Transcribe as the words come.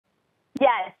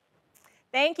Yes.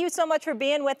 Thank you so much for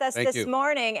being with us this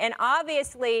morning. And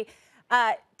obviously,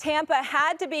 Tampa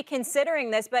had to be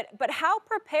considering this, but how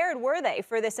prepared were they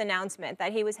for this announcement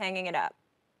that he was hanging it up?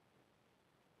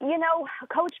 You know,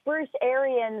 Coach Bruce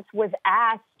Arians was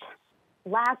asked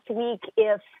last week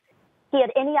if he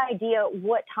had any idea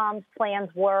what Tom's plans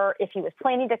were, if he was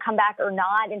planning to come back or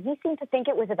not, and he seemed to think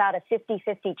it was about a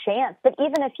 50-50 chance. But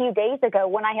even a few days ago,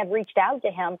 when I had reached out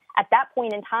to him, at that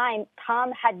point in time,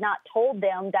 Tom had not told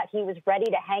them that he was ready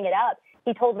to hang it up.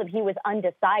 He told them he was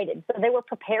undecided. So they were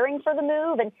preparing for the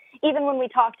move, and even when we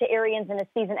talked to Arians in his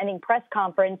season-ending press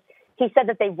conference, he said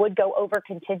that they would go over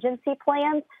contingency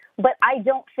plans, but I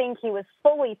don't think he was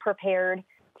fully prepared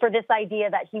for this idea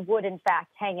that he would, in fact,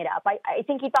 hang it up. I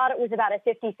think he thought it was about a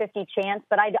 50-50 chance,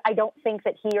 but I don't think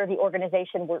that he or the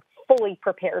organization were fully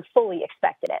prepared, fully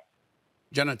expected it.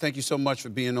 Jenna, thank you so much for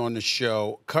being on the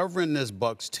show. Covering this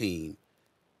Bucs team,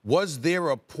 was there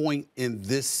a point in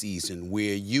this season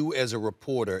where you as a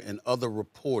reporter and other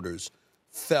reporters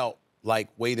felt like,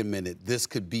 wait a minute, this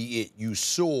could be it? You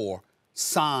saw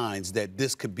signs that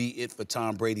this could be it for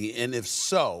Tom Brady, and if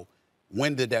so,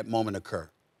 when did that moment occur?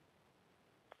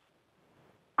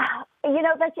 You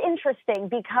know, that's interesting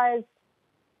because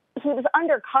he was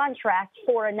under contract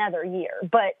for another year.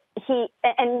 But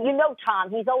and you know Tom,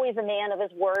 he's always a man of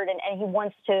his word, and he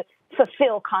wants to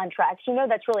fulfill contracts. You know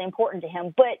that's really important to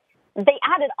him. But they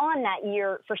added on that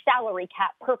year for salary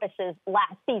cap purposes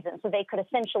last season, so they could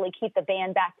essentially keep the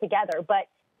band back together. But,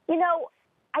 you know,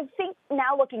 I think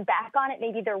now looking back on it,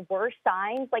 maybe there were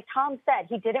signs. Like Tom said,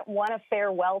 he didn't want a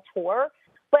farewell tour.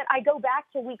 But I go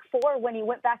back to week 4 when he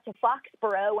went back to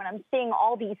Foxborough, and I'm seeing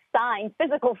all these signs,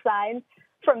 physical signs,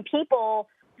 from people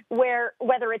where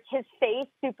whether it's his face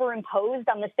superimposed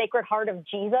on the Sacred Heart of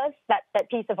Jesus, that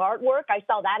piece of artwork, I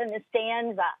saw that in the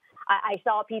stands. I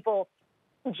saw people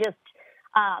just,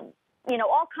 you know,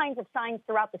 all kinds of signs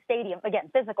throughout the stadium, again,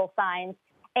 physical signs.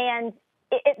 And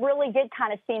it really did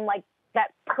kind of seem like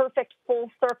that perfect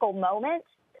full circle moment.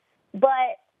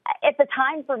 But at the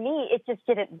time, for me, it just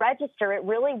didn't register. It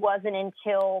really wasn't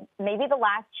until maybe the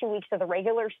last 2 weeks of the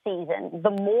regular season,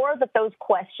 the more that those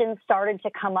questions started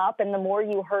to come up and the more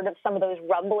you heard of some of those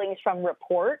rumblings from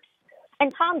reports.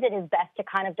 And Tom did his best to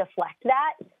kind of deflect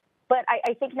that. But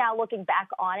I think now looking back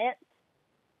on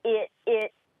it,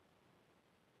 it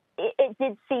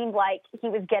did seem like he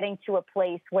was getting to a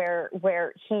place where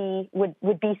he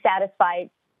would be satisfied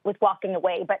with walking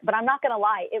away. But I'm not going to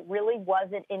lie, it really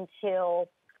wasn't until,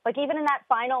 like, even in that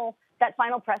final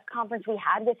press conference we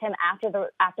had with him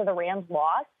after the Rams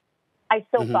lost, I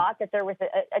still thought that there was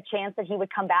a chance that he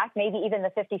would come back, maybe even the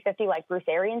 50-50 like Bruce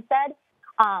Arians said.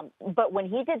 But when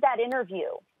he did that interview,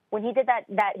 when he did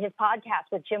that his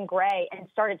podcast with Jim Gray and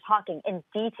started talking in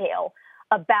detail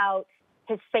about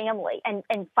his family and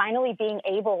finally being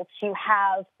able to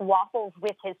have waffles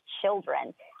with his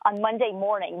children on Monday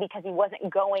morning because he wasn't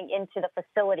going into the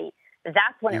facility,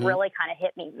 that's when it really kind of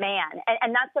hit me, man.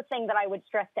 And that's the thing that I would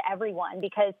stress to everyone,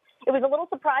 because it was a little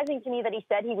surprising to me that he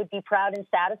said he would be proud and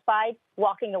satisfied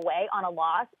walking away on a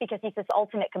loss, because he's this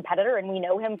ultimate competitor, and we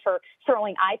know him for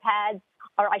throwing iPads,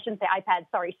 or I shouldn't say iPads,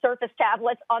 sorry, Surface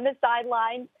tablets on the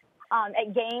sidelines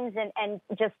at games, and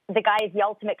just the guy is the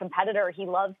ultimate competitor. He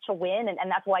loves to win, and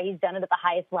that's why he's done it at the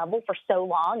highest level for so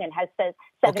long and has said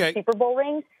 7 Super Bowl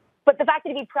rings. But the fact that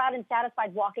he'd be proud and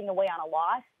satisfied walking away on a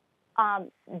loss,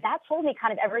 that told me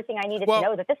kind of everything I needed to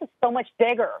know, that this is so much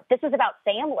bigger. This is about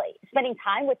family, spending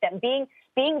time with them, being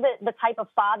the type of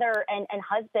father and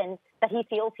husband that he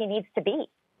feels he needs to be.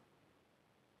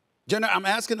 Jenna, I'm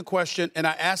asking the question, and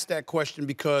I asked that question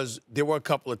because there were a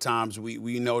couple of times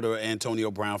we know the Antonio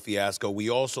Brown fiasco.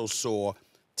 We also saw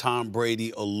Tom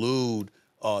Brady allude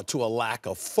to a lack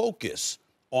of focus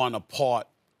on a part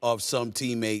of some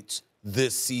teammates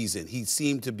this season. He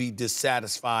seemed to be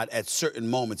dissatisfied at certain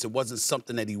moments. It wasn't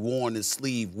something that he wore on his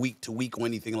sleeve week to week or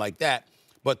anything like that.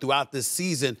 But throughout this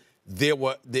season, there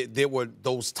were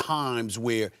those times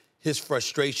where his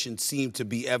frustration seemed to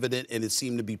be evident and it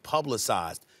seemed to be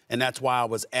publicized. And that's why I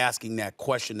was asking that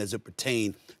question as it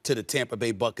pertained to the Tampa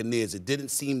Bay Buccaneers. It didn't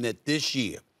seem that this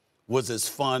year was as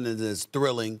fun and as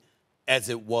thrilling as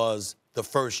it was the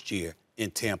first year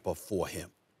in Tampa for him.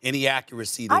 Any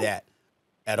accuracy to that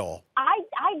at all?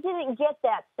 I didn't get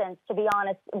that sense, to be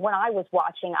honest, when I was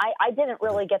watching. I didn't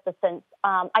really get the sense.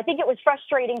 I think it was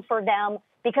frustrating for them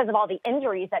because of all the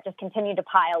injuries that just continued to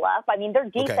pile up. I mean, their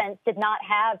defense did not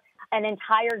have an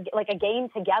entire, like, a game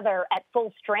together at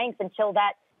full strength until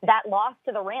that loss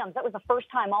to the Rams. That was the first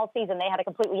time all season they had a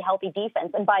completely healthy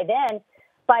defense. And by then,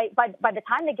 by the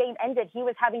time the game ended, he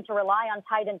was having to rely on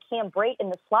tight end Cam Brate in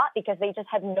the slot because they just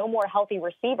had no more healthy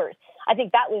receivers. I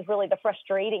think that was really the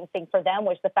frustrating thing for them,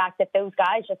 was the fact that those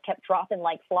guys just kept dropping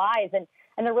like flies, and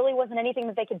there really wasn't anything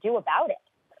that they could do about it.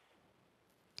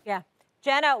 Yeah.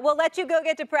 Jenna, we'll let you go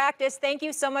get to practice. Thank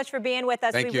you so much for being with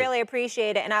us. We really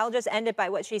appreciate it. And I'll just end it by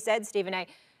what she said, Stephen A.,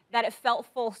 that it felt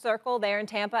full circle there in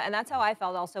Tampa. And that's how I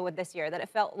felt also with this year, that it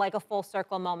felt like a full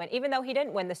circle moment, even though he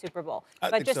didn't win the Super Bowl,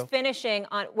 but just finishing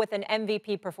with an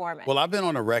MVP performance. Well, I've been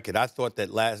on the record. I thought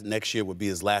that next year would be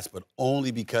his last, but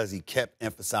only because he kept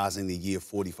emphasizing the year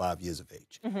 45 years of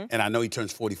age. And I know he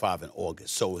turns 45 in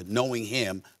August. So knowing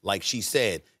him, like she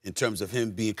said, in terms of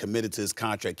him being committed to his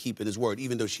contract, keeping his word,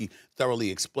 even though she thoroughly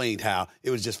explained how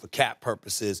it was just for cap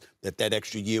purposes, that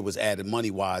extra year was added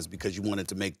money-wise because you wanted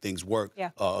to make things work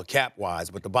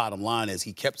cap-wise. But the bottom line is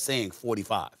he kept saying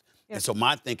 45. And so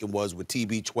my thinking was with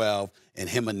TB12 and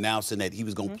him announcing that he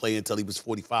was going to play until he was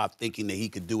 45, thinking that he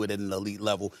could do it at an elite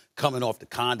level, coming off the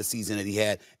kind of season that he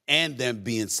had, and then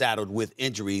being saddled with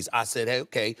injuries, I said, hey,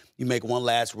 okay, you make one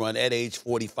last run at age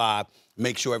 45,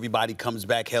 make sure everybody comes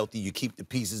back healthy, you keep the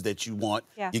pieces that you want,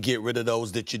 you get rid of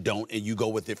those that you don't, and you go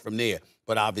with it from there.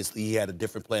 But obviously he had a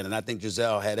different plan, and I think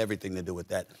Giselle had everything to do with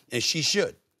that, and she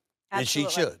should. Absolutely.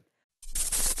 And she should.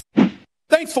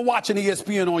 Thanks for watching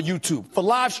ESPN on YouTube. For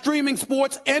live streaming,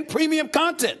 sports, and premium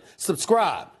content,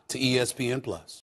 subscribe to ESPN+.